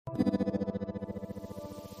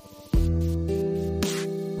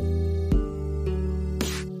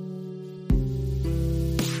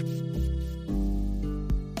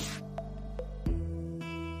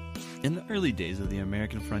early days of the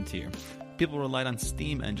American frontier, people relied on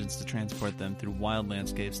steam engines to transport them through wild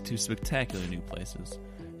landscapes to spectacular new places.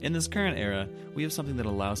 In this current era, we have something that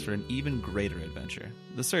allows for an even greater adventure,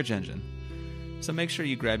 the search engine. So make sure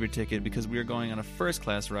you grab your ticket because we are going on a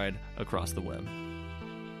first-class ride across the web.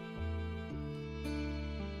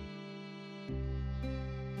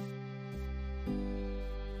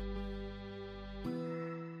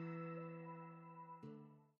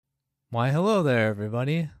 Why, hello there,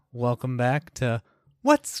 everybody. Welcome back to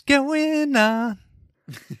What's Going On,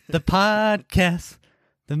 the podcast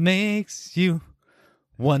that makes you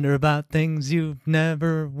wonder about things you've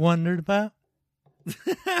never wondered about.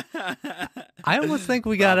 I almost think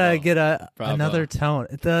we gotta get another tone.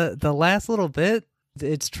 The last little bit,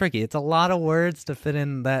 it's tricky. It's a lot of words to fit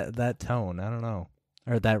in that tone. I don't know,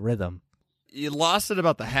 or that rhythm. You lost it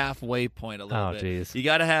about the halfway point a little bit. Oh, jeez. You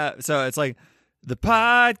gotta have, so it's like, the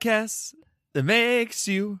podcast that makes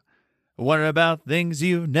you wonder about things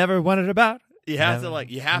you've never wondered about. You have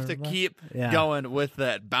to keep going with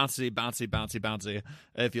that bouncy.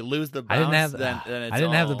 If you lose the bounce, then it's I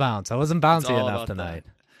didn't have the bounce. I wasn't bouncy enough tonight.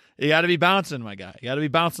 You got to be bouncing, my guy. You got to be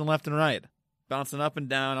bouncing left and right, bouncing up and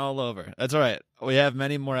down all over. That's all right. We have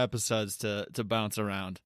many more episodes to bounce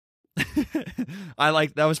around.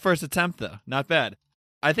 That was first attempt though. Not bad.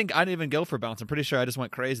 I think I didn't even go for bounce. I'm pretty sure I just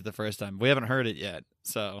went crazy the first time. We haven't heard it yet,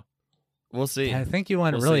 so we'll see. I think you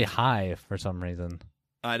went really high for some reason.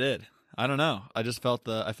 I did. I don't know. I just felt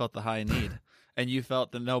the high need, and you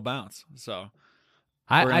felt the no bounce. So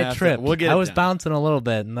I tripped. We'll get I was bouncing a little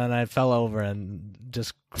bit, and then I fell over and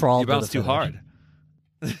just crawled. You bounced too hard.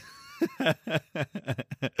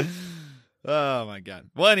 Oh my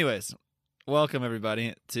god. Well, anyways, welcome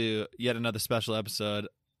everybody to yet another special episode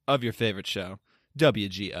of your favorite show,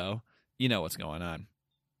 WGO. You know what's going on.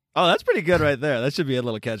 Oh, that's pretty good right there. That should be a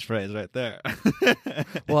little catchphrase right there.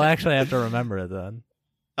 Well, actually, I have to remember it then.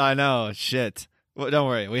 I know. Shit. Well, don't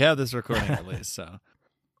worry. We have this recording at least, so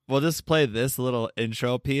we'll just play this little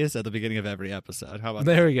intro piece at the beginning of every episode. How about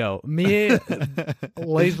there we go. Me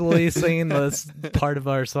lazily singing this part of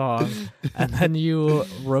our song, and then you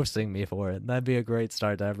roasting me for it. That'd be a great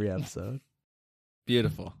start to every episode.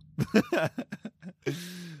 Beautiful. All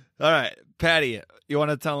right, Patty, you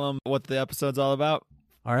want to tell them what the episode's all about?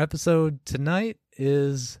 Our episode tonight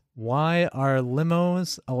is why are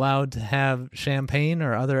limos allowed to have champagne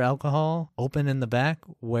or other alcohol open in the back,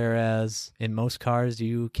 whereas in most cars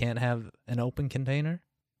you can't have an open container?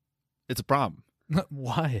 It's a problem.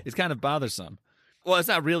 Why? It's kind of bothersome. Well, it's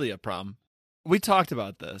not really a problem. We talked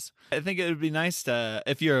about this. I think it would be nice to,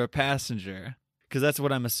 if you're a passenger, because that's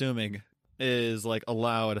what I'm assuming is like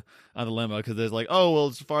allowed on the limo, because there's like, oh, well,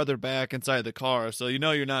 it's farther back inside the car, so you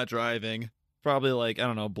know you're not driving. Probably like, I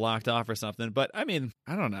don't know, blocked off or something. But I mean,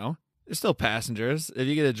 I don't know. There's still passengers. If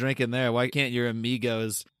you get a drink in there, why can't your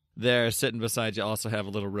amigos there sitting beside you also have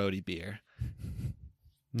a little roadie beer?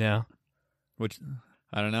 Yeah. Which,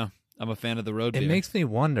 I don't know. I'm a fan of the road beer. It makes me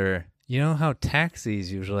wonder, you know how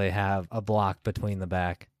taxis usually have a block between the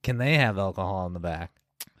back? Can they have alcohol in the back?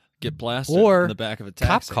 Get blasted or in the back of a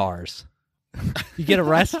taxi. Cop cars. You get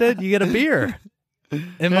arrested, you get a beer.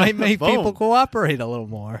 It might make people cooperate a little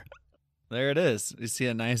more. There it is. You see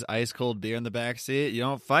a nice ice cold beer in the back seat. You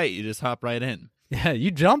don't fight. You just hop right in. Yeah, you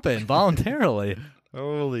jump in voluntarily.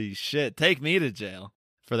 Holy shit. Take me to jail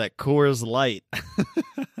for that Coors Light.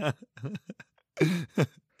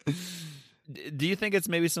 Do you think it's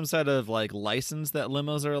maybe some sort of like license that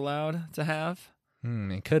limos are allowed to have?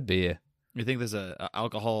 It could be. You think there's a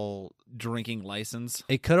alcohol drinking license?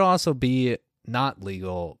 It could also be not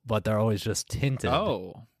legal, but they're always just tinted.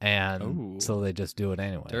 Oh. And so they just do it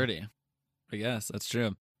anyway. Dirty. I guess that's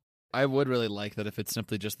true. I would really like that if it's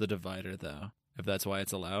simply just the divider, though, if that's why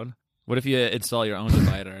it's allowed. What if you install your own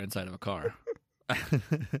divider inside of a car?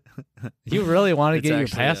 You really want to get your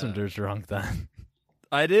passengers drunk then?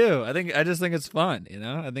 I do. I just think it's fun, you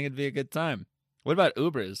know? I think it'd be a good time. What about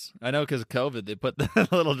Ubers? I know because of COVID, they put the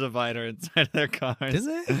little divider inside their cars. Is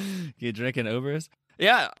it? You drinking Ubers?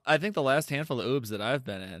 Yeah, I think the last handful of Ubers that I've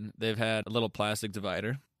been in, they've had a little plastic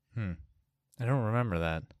divider. I don't remember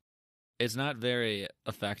that. It's not very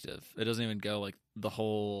effective. It doesn't even go like the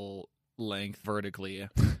whole length vertically.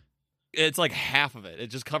 It's like half of it.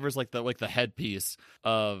 It just covers like the headpiece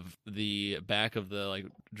of the back of the like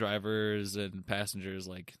drivers and passengers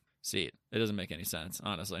like seat. It doesn't make any sense,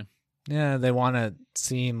 honestly. Yeah, they want to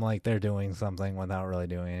seem like they're doing something without really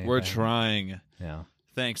doing anything. We're trying. Yeah.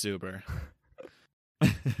 Thanks, Uber.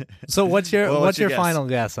 So what's your final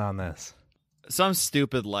guess on this? Some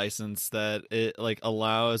stupid license that it like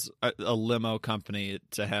allows a limo company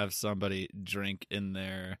to have somebody drink in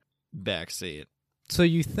their back seat. So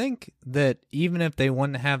you think that even if they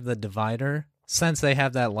wouldn't have the divider, since they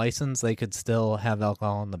have that license, they could still have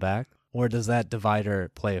alcohol in the back? Or does that divider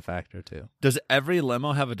play a factor too? Does every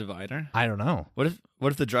limo have a divider? I don't know. What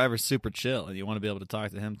if the driver's super chill and you want to be able to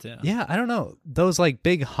talk to him too? Yeah, I don't know. Those like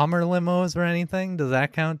big Hummer limos or anything, does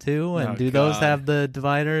that count too? And Oh, do those God. have the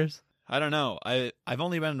dividers? I don't know. I've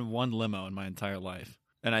only been in one limo in my entire life.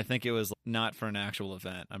 And I think it was not for an actual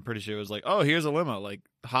event. I'm pretty sure it was like, oh, here's a limo. Like,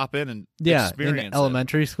 hop in and Yeah, experience in it.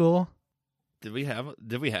 elementary school. Did we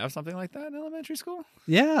have something like that in elementary school?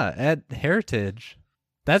 Yeah, at Heritage.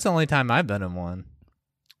 That's the only time I've been in one.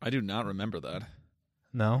 I do not remember that.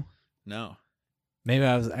 No? No. Maybe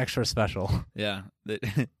I was extra special. Yeah.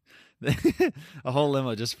 A whole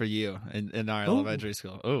limo just for you in our Ooh. elementary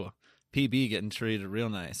school. Oh, PB getting treated real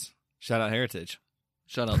nice. Shout out Heritage.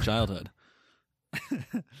 Shout out childhood.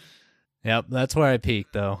 Yep, that's where I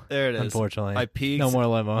peaked, though. There it is. Unfortunately. I peaked No more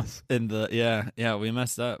limos. in the yeah, we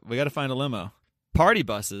messed up. We got to find a limo. Party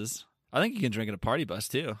buses. I think you can drink in a party bus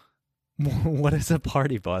too. What is a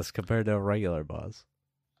party bus compared to a regular bus?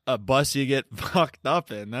 A bus you get fucked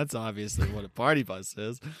up in. That's obviously what a party bus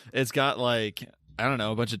is. It's got like, I don't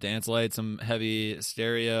know, a bunch of dance lights, some heavy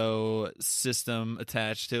stereo system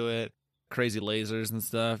attached to it, crazy lasers and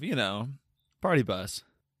stuff. You know, party bus.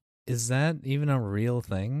 Is that even a real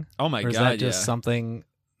thing? Oh my Or is God, that just yeah. something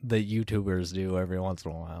that YouTubers do every once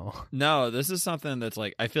in a while? No, this is something that's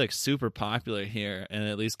like, I feel like super popular here in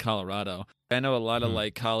at least Colorado. I know a lot of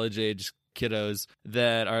like college age kiddos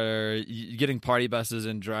that are getting party buses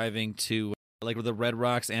and driving to like the Red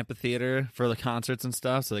Rocks amphitheater for the concerts and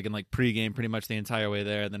stuff, so they can like pregame pretty much the entire way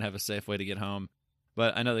there and then have a safe way to get home.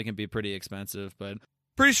 But I know they can be pretty expensive, but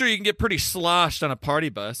pretty sure you can get pretty sloshed on a party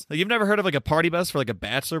bus. Like, you've never heard of like a party bus for like a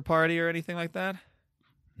bachelor party or anything like that?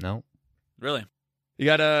 No. Really? You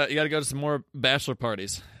gotta go to some more bachelor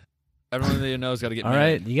parties. Everyone that you know has got to get All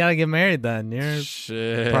married. right, you got to get married then. You're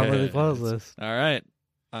Shit. probably the closest. All right.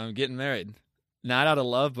 I'm getting married. Not out of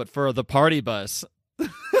love, but for the party bus.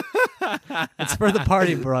 It's for the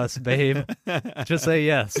party bus, babe. Just say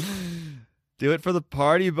yes. Do it for the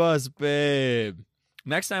party bus, babe.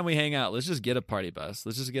 Next time we hang out, let's just get a party bus.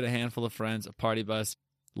 Let's just get a handful of friends, a party bus.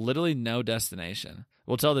 Literally no destination.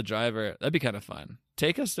 We'll tell the driver, that'd be kind of fun.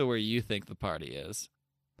 Take us to where you think the party is.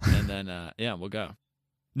 And then, yeah, we'll go.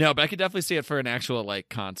 No, but I could definitely see it for an actual, like,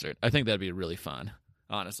 concert. I think that'd be really fun,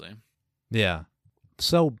 honestly. Yeah.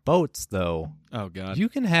 So boats, though, Oh, God. you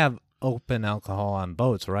can have open alcohol on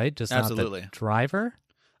boats, right? Just Absolutely. not the driver?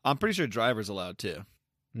 I'm pretty sure driver's allowed, too.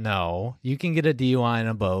 No, you can get a DUI in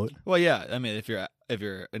a boat. Well, yeah. I mean, if you're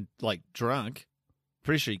like drunk,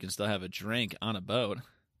 pretty sure you can still have a drink on a boat.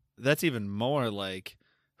 That's even more like,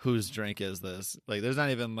 whose drink is this? Like, there's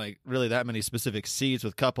not even like really that many specific seats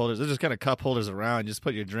with cup holders. There's just kind of cup holders around. Just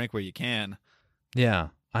put your drink where you can. Yeah,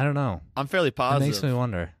 I don't know. I'm fairly It positive makes me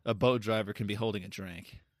wonder. a boat driver can be holding a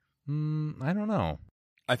drink. I don't know.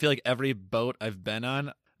 I feel like every boat I've been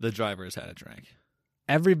on, the driver has had a drink.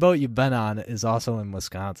 Every boat you've been on is also in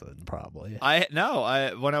Wisconsin, probably. When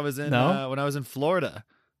I was in Florida,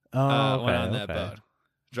 Oh, okay, went on that okay. boat.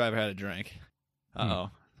 Driver had a drink.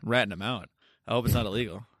 Ratting him out. I hope it's not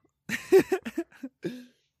illegal.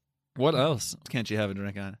 What else can't you have a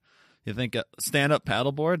drink on? You think stand-up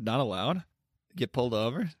paddleboard not allowed? Get pulled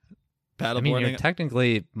over? I mean, Paddleboarding, you're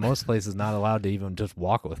technically most places not allowed to even just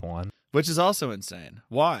walk with one. which is also insane.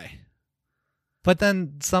 Why? But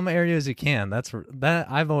then some areas you can. That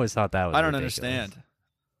I've always thought that was. I don't ridiculous. understand.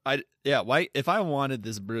 Why? If I wanted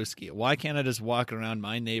this brewski, why can't I just walk around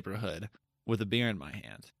my neighborhood with a beer in my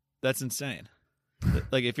hand? That's insane.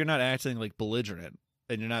 Like, if you're not acting like belligerent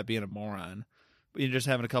and you're not being a moron, but you're just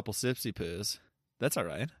having a couple sipsy poos, that's all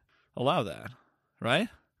right. Allow that, right?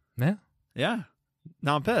 Yeah. Yeah.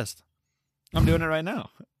 Now I'm pissed. I'm doing it right now.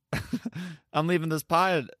 I'm leaving this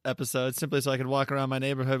pod episode simply so I can walk around my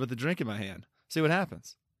neighborhood with a drink in my hand. See what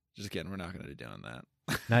happens. Just kidding. We're not going to be doing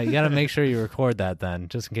that. Now you got to make sure you record that then,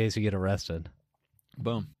 just in case you get arrested.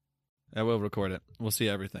 Boom. I will record it. We'll see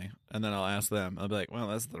everything. And then I'll ask them. I'll be like, well,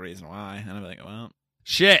 that's the reason why. And I'll be like, well,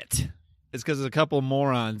 shit. It's because there's a couple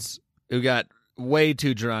morons who got way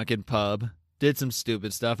too drunk in pub, did some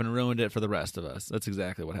stupid stuff, and ruined it for the rest of us. That's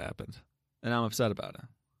exactly what happened. And I'm upset about it.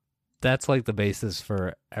 That's like the basis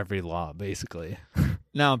for every law, basically.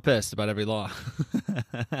 Now I'm pissed about every law.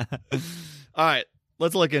 All right.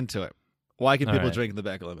 Let's look into it. Why can All people right. drink in the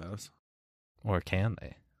back of limos? Or can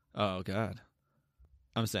they? Oh, God.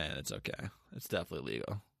 I'm saying it's okay. It's definitely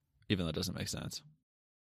legal, even though it doesn't make sense.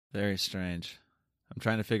 Very strange. I'm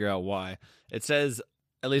trying to figure out why. It says,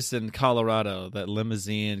 at least in Colorado, that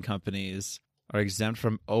limousine companies are exempt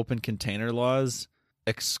from open container laws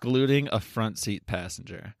excluding a front seat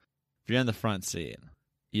passenger. If you're in the front seat,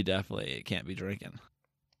 you definitely can't be drinking.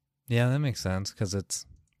 Yeah, that makes sense because it's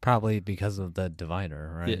probably because of the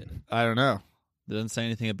divider, right? Yeah, I don't know. It doesn't say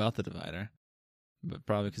anything about the divider, but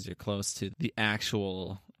probably because you're close to the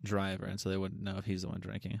actual driver, and so they wouldn't know if he's the one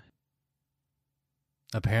drinking.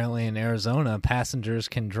 Apparently in Arizona, passengers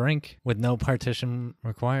can drink with no partition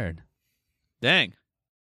required. Dang.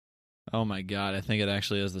 Oh my God, I think it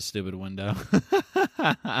actually is the stupid window.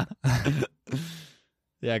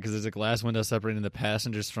 Yeah, because there's a glass window separating the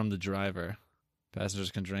passengers from the driver.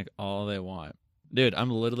 Passengers can drink all they want. Dude,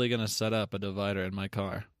 I'm literally going to set up a divider in my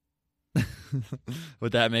car.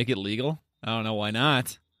 Would that make it legal? I don't know. Why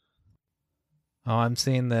not? Oh, I'm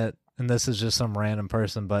seeing that, and this is just some random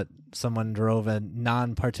person, but someone drove a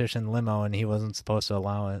non-partition limo and he wasn't supposed to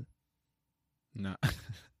allow it. No.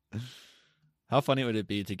 How funny would it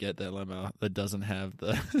be to get that limo that doesn't have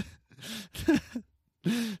the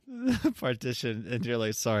partition, and you're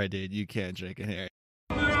like, sorry, dude, you can't drink in here.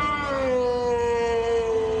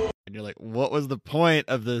 And you're like, what was the point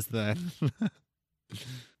of this then?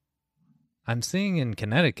 I'm seeing in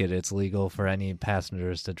Connecticut it's legal for any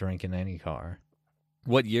passengers to drink in any car.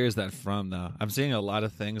 What year is that from, though? I'm seeing a lot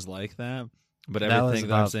of things like that, but That was everything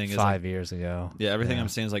that I'm about seeing is 5 years ago. yeah, everything Yeah. I'm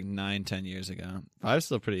seeing is like 9-10 years ago. 5's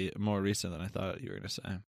still pretty more recent than I thought you were going to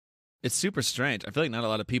say. It's super strange. I feel like not a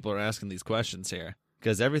lot of people are asking these questions here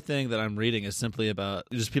because everything that I'm reading is simply about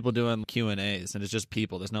just people doing Q&As, and it's just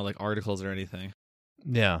people. There's no like articles or anything.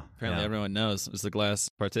 Yeah. Apparently everyone knows it's the glass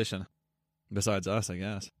partition, besides us, I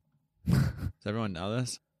guess. Does everyone know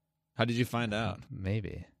this? How did you find out?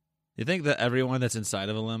 Maybe. You think that everyone that's inside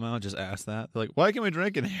of a limo just asked that? They're like, why can't we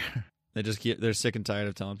drink in here? They're sick and tired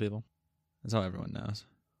of telling people. That's how everyone knows.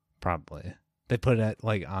 Probably. They put it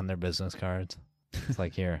like on their business cards. It's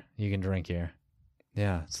like, here, you can drink here.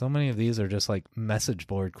 Yeah, so many of these are just like message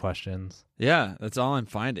board questions. Yeah, that's all I'm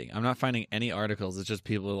finding. I'm not finding any articles. It's just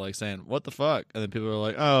people are like saying, what the fuck? And then people are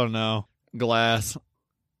like, oh no, glass.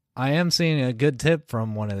 I am seeing a good tip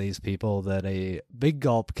from one of these people that a big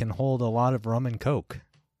gulp can hold a lot of rum and coke.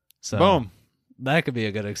 So Boom. that could be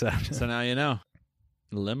a good exception. So now you know.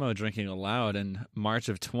 Limo drinking allowed in March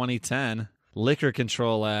of 2010. Liquor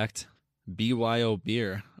Control Act, BYO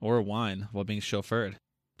beer or wine while being chauffeured.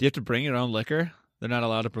 Do you have to bring your own liquor? They're not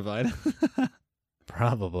allowed to provide.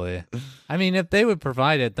 Probably. I mean, if they would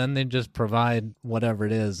provide it, then they'd just provide whatever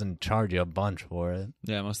it is and charge you a bunch for it.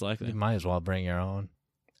 Yeah, most likely. You might as well bring your own.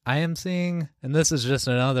 I am seeing, and this is just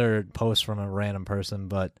another post from a random person,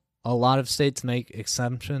 but a lot of states make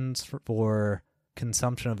exemptions for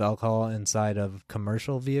consumption of alcohol inside of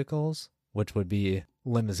commercial vehicles, which would be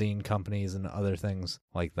limousine companies and other things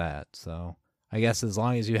like that. So I guess as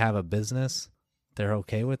long as you have a business, they're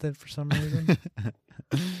okay with it for some reason.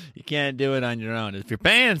 You can't do it on your own. If you're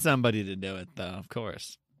paying somebody to do it, though, of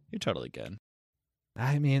course, you're totally good.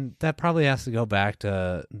 I mean, that probably has to go back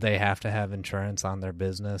to they have to have insurance on their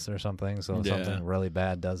business or something. So if Yeah. something really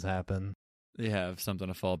bad does happen. You have something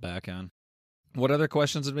to fall back on. What other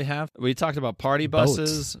questions did we have? We talked about party Boats.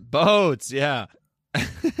 buses. Boats, yeah.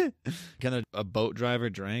 Can a boat driver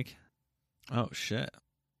drink? Oh, shit.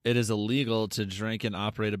 It is illegal to drink and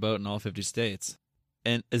operate a boat in all 50 states.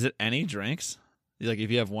 And is it any drinks? Like, if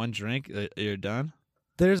you have one drink, you're done?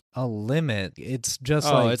 There's a limit. It's just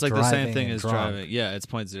It's like the same driving thing and as drunk. driving. Yeah, it's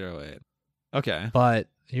 0.08. Okay, But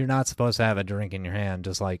you're not supposed to have a drink in your hand,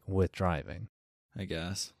 just like with driving. I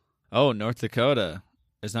guess. Oh, North Dakota.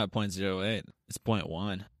 It's not 0.08. It's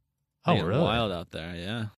 0.1. Oh, They get really? wild out there,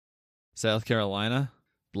 yeah. South Carolina,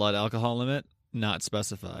 blood alcohol limit, not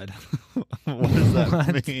specified. What does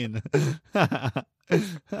that mean?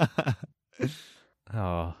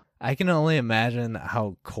 Oh, I can only imagine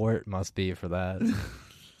how court must be for that.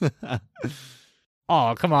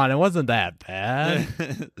 Oh, come on. It wasn't that bad.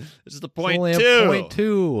 It's just a It's point only two. a point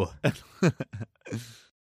two.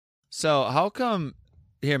 So how come,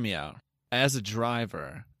 hear me out, as a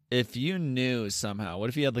driver, if you knew somehow, what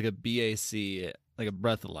if you had like a BAC, like a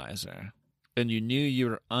breathalyzer, and you knew you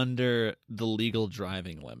were under the legal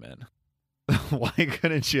driving limit, why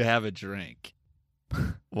couldn't you have a drink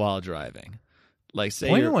while driving? Like, say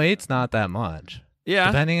Point you're, weight's not that much. yeah,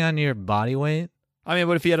 Depending on your body weight, I mean,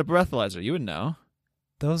 what if you had a breathalyzer? You would know.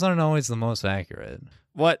 those aren't always the most accurate.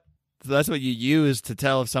 What? So that's what you use to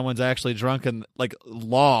tell if someone's actually drunk in, like,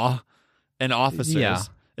 law and officers. Yeah.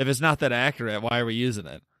 If it's not that accurate, why are we using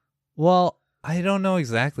it? Well, I don't know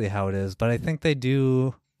exactly how it is, but I think they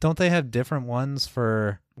do. Don't they have different ones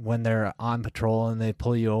for when they're on patrol and they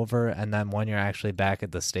pull you over, and then when you're actually back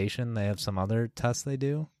at the station, they have some other tests they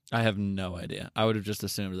do? I have no idea. I would have just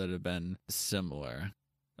assumed that it had been similar,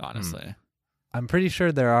 honestly. I'm pretty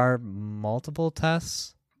sure there are multiple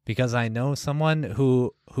tests because I know someone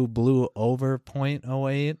who blew over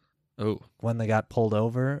 .08 Oh, when they got pulled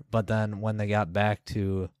over, but then when they got back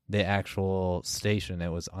to the actual station, it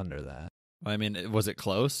was under that. I mean, was it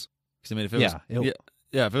close? 'Cause, I mean, if it Yeah, was,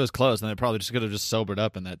 yeah, if it was close, then they probably just could have just sobered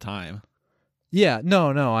up in that time. Yeah, no,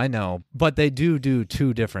 I know. But they do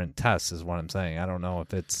 2 different tests is what I'm saying. I don't know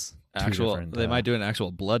if it's Actual, 2 different. they might do an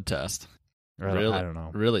actual blood test. Really? I don't know.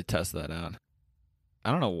 Really test that out. I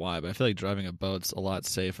don't know why, but I feel like driving a boat's a lot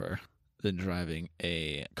safer than driving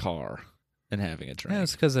a car and having a drink. Yeah,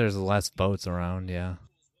 it's because there's less boats around, yeah.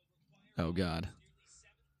 Oh, God.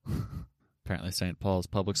 Apparently St. Paul's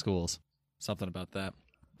public schools. Something about that.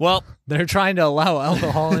 Well, They're trying to allow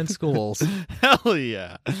alcohol in schools. hell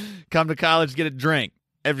yeah. Come to college, get a drink.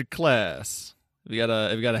 Every class. If you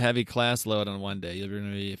got a heavy class load on one day, you're going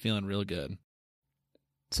to be feeling real good.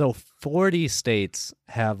 So 40 states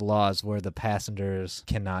have laws where the passengers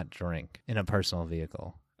cannot drink in a personal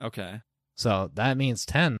vehicle. Okay. So that means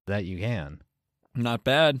 10 that you can. Not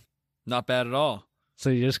bad. Not bad at all. So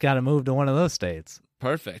you just got to move to one of those states.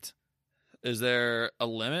 Perfect. Is there a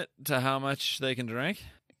limit to how much they can drink?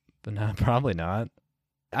 But no, probably not.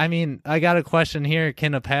 I mean, I got a question here.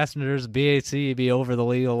 Can a passenger's BAC be over the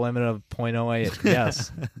legal limit of .08?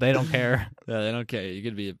 Yes. They don't care. Yeah, they don't care. You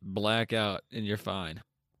could be blackout and you're fine.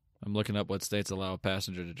 I'm looking up what states allow a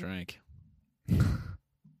passenger to drink.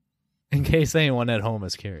 In case anyone at home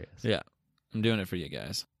is curious. Yeah, I'm doing it for you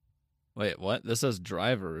guys. Wait, what? This says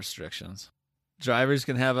driver restrictions. Drivers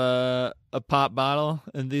can have a pop bottle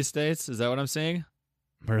in these states? Is that what I'm seeing?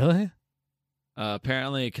 Really?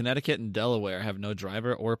 Apparently, Connecticut and Delaware have no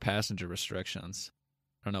driver or passenger restrictions.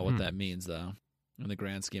 I don't know what that means, though, in the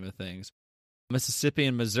grand scheme of things. Mississippi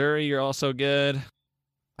and Missouri, you're also good.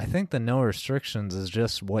 I think the no restrictions is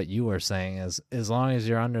just what you were saying. As long as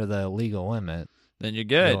you're under the legal limit, Then you're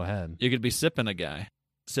good. go ahead. You could be sipping a guy.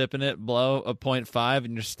 Sipping it, blow a 0.5,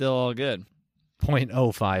 and you're still all good.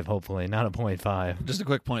 0.05, hopefully, not a 0.5. Just a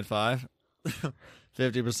quick 0.5.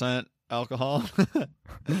 50% alcohol.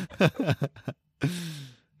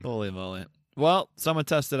 Holy moly. Well, someone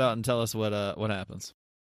test it out and tell us what happens.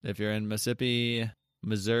 If you're in Mississippi,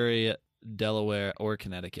 Missouri, Delaware, or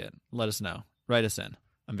Connecticut, let us know. Write us in.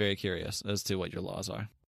 I'm very curious as to what your laws are.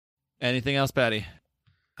 Anything else, Patty?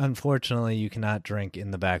 Unfortunately, you cannot drink in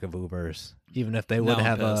the back of Ubers. Even if they would No, I'm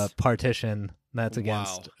have a pissed. partition, that's Wow.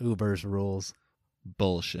 against Uber's rules.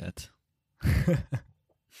 Bullshit.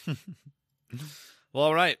 Well,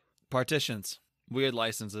 all right. Partitions, weird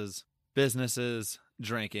licenses, businesses,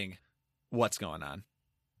 drinking. What's going on?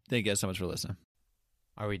 Thank you guys so much for listening.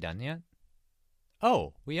 Are we done yet?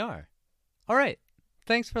 Oh, we are. All right.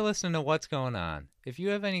 Thanks for listening to What's Going On. If you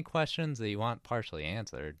have any questions that you want partially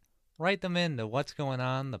answered, write them in to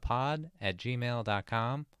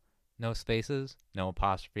what'sgoingonthepod@gmail.com. No spaces, no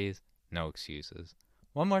apostrophes, no excuses.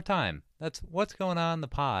 One more time. That's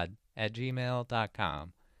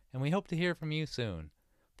what'sgoingonthepod@gmail.com. And we hope to hear from you soon.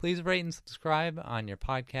 Please rate and subscribe on your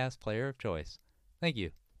podcast player of choice. Thank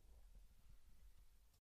you.